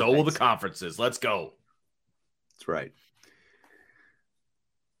 So will the conferences. Let's go. That's right.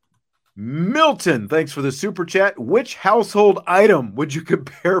 Milton, thanks for the super chat. Which household item would you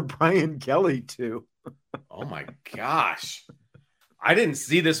compare Brian Kelly to? Oh my gosh. I didn't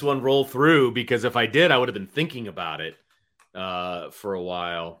see this one roll through because if I did, I would have been thinking about it for a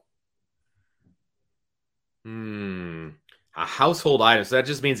while. A household item. So that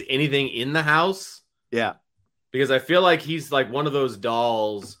just means anything in the house? Yeah. Because I feel like he's like one of those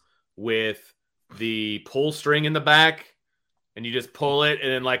dolls with the pull string in the back. And you just pull it, and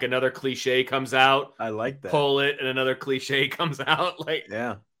then like another cliche comes out. I like that. Pull it, and another cliche comes out. Like,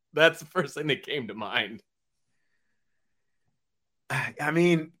 yeah, that's the first thing that came to mind. I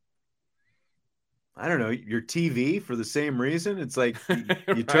mean, I don't know, your TV for the same reason. It's like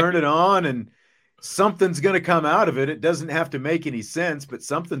you turn it on, and something's going to come out of it. It doesn't have to make any sense, but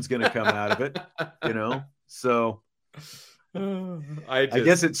something's going to come out of it. So I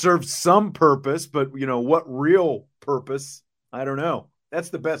guess it serves some purpose, but what real purpose? I don't know. That's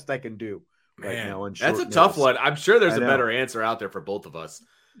the best I can do right now. That's a tough one. I'm sure there's a better answer out there for both of us.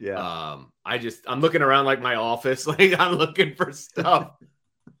 Yeah. I'm looking around like my office. Like I'm looking for stuff.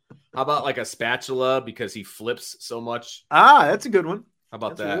 How about like a spatula because he flips so much? That's a good one. How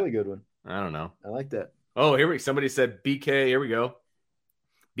about that's a really good one. I don't know. I like that. Oh, somebody said BK. Here we go.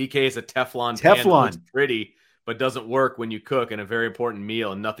 BK is a Teflon pan that looks pretty, but doesn't work when you cook in a very important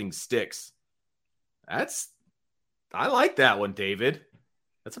meal and nothing sticks. I like that one, David.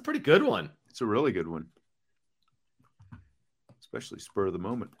 That's a pretty good one. It's a really good one. Especially spur of the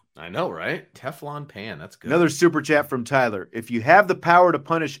moment. I know, right? Teflon pan. That's good. Another super chat from Tyler. If you have the power to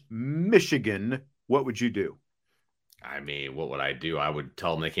punish Michigan, what would you do? I mean, what would I do? I would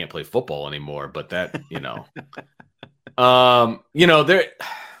tell them they can't play football anymore, but that, there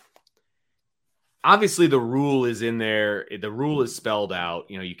obviously the rule is in there. The rule is spelled out.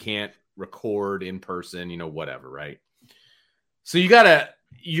 You can't record in person, whatever, right? So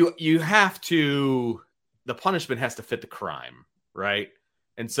you have to, the punishment has to fit the crime, right?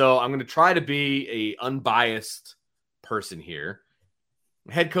 And so I'm going to try to be a unbiased person here.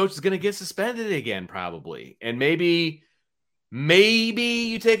 Head coach is going to get suspended again, probably. And maybe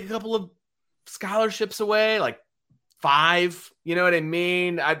you take a couple of scholarships away, like 5, you know what I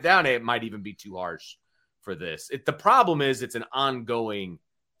mean? I doubt it might even be too harsh for this. The problem is it's an ongoing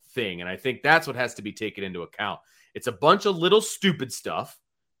thing. And I think that's what has to be taken into account. It's a bunch of little stupid stuff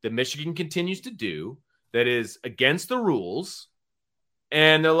that Michigan continues to do that is against the rules.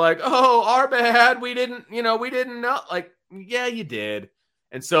 And they're like, oh, our bad. We didn't know. Like, yeah, you did.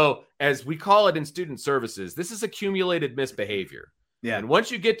 And so, as we call it in student services, this is accumulated misbehavior. Yeah. And once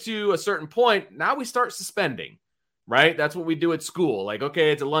you get to a certain point, now we start suspending, right? That's what we do at school. Like,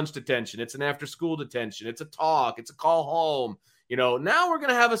 okay, it's a lunch detention. It's an after school detention. It's a talk. It's a call home. Now we're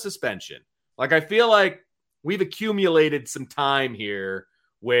going to have a suspension. Like, I feel like we've accumulated some time here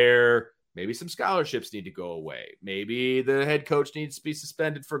where maybe some scholarships need to go away. Maybe the head coach needs to be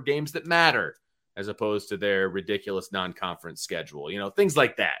suspended for games that matter, as opposed to their ridiculous non-conference schedule, things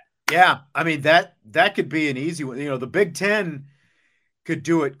like that. Yeah. I mean, that could be an easy one. The Big Ten could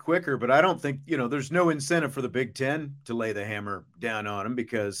do it quicker, but I don't think, there's no incentive for the Big Ten to lay the hammer down on them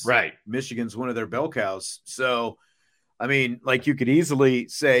because Michigan's one of their bell cows. So, I mean, like you could easily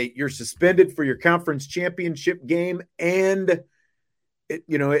say you're suspended for your conference championship game and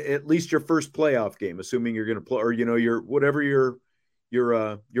at least your first playoff game, assuming you're going to play, or, your, whatever your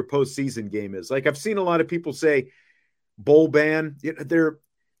postseason game is. Like I've seen a lot of people say bowl ban. They're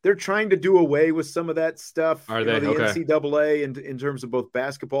trying to do away with some of that stuff. Are they? The okay. NCAA in terms of both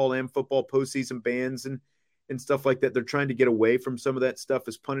basketball and football postseason bans and stuff like that. They're trying to get away from some of that stuff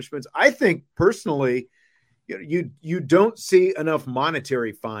as punishments. I think personally, you don't see enough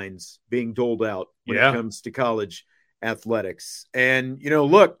monetary fines being doled out when it comes to college athletics. And,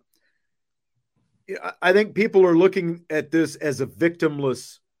 look, I think people are looking at this as a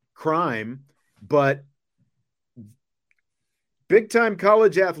victimless crime, but big-time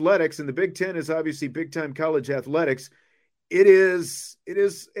college athletics, and the Big Ten is obviously big-time college athletics. It is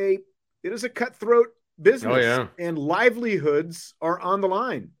a cutthroat business. Oh, yeah. And livelihoods are on the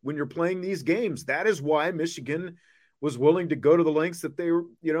line when you're playing these games. That is why Michigan was willing to go to the lengths that they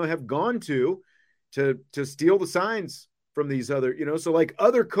have gone to steal the signs from these other, so like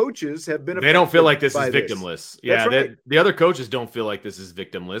other coaches have been. They don't feel like this is victimless. Yeah, right. The other coaches don't feel like this is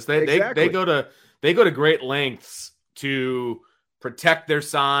victimless. They go to great lengths to protect their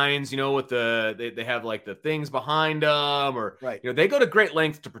signs. With they have like the things behind them, or they go to great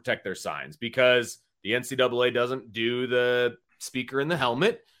lengths to protect their signs because the NCAA doesn't do the speaker in the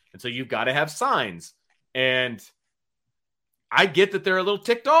helmet, and so you've got to have signs. And I get that they're a little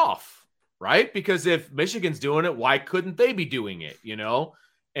ticked off. Right? Because if Michigan's doing it, why couldn't they be doing it?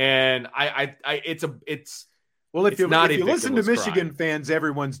 And if you listen to Michigan fans,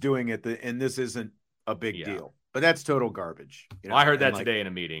 everyone's doing it, and this isn't a big deal. But that's total garbage. Well, I heard that today in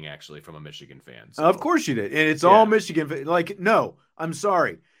a meeting, actually, from a Michigan fan. So. Of course you did, and it's all Michigan. Like, no, I'm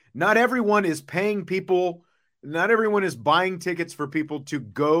sorry, not everyone is paying people. Not everyone is buying tickets for people to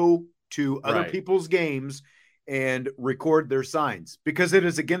go to other people's games and record their signs because it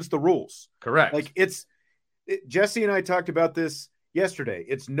is against the rules. Correct. Like Jesse and I talked about this yesterday.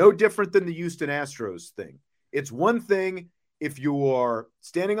 It's no different than the Houston Astros thing. It's one thing if you are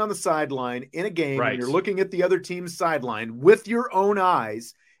standing on the sideline in a game and you're looking at the other team's sideline with your own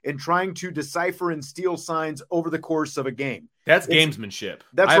eyes and trying to decipher and steal signs over the course of a game. That's gamesmanship.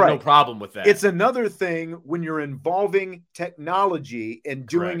 I have no problem with that. It's another thing when you're involving technology and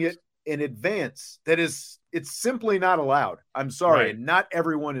doing it in advance. It's simply not allowed. I'm sorry. And not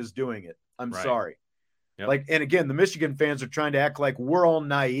everyone is doing it. I'm sorry. Yep. And again, the Michigan fans are trying to act like we're all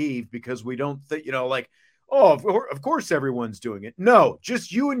naive because we don't think, of course everyone's doing it. No,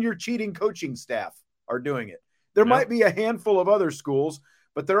 just you and your cheating coaching staff are doing it. There might be a handful of other schools,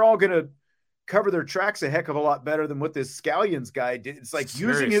 but they're all going to cover their tracks a heck of a lot better than what this Scallions guy did. It's like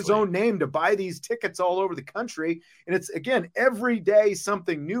using his own name to buy these tickets all over the country. And it's, again, every day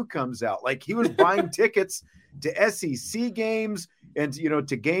something new comes out. Like he was buying tickets to SEC games and,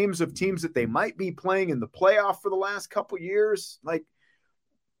 to games of teams that they might be playing in the playoff for the last couple of years.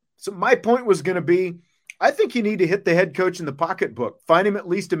 So my point was going to be, I think you need to hit the head coach in the pocketbook, find him at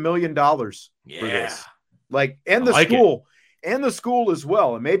least $1 million for this. And the school as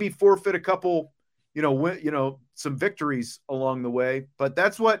well, and maybe forfeit a couple some victories along the way. But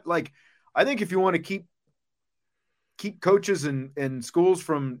that's what, like, I think if you want to keep coaches and schools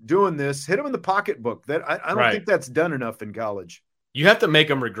from doing this, hit them in the pocketbook. That I don't think that's done enough in college. You have to make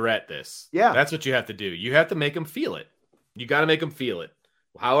them regret this. Yeah. That's what you have to do. You have to make them feel it. You got to make them feel it.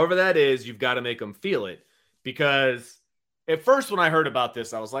 However that is, you've got to make them feel it. Because at first when I heard about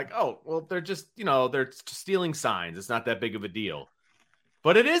this, I was like, oh, well, they're just, they're stealing signs. It's not that big of a deal.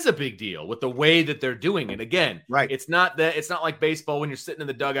 But it is a big deal with the way that they're doing it. Again, it's not like baseball when you're sitting in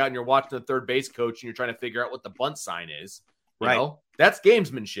the dugout and you're watching the third base coach and you're trying to figure out what the bunt sign is. You know? That's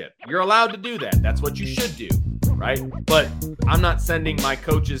gamesmanship. You're allowed to do that. That's what you should do, right? But I'm not sending my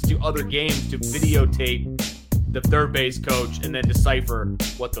coaches to other games to videotape the third base coach and then decipher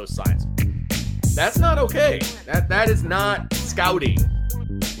what those signs are. That's not okay. That is not scouting,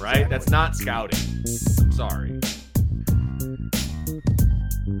 right? That's not scouting. I'm sorry.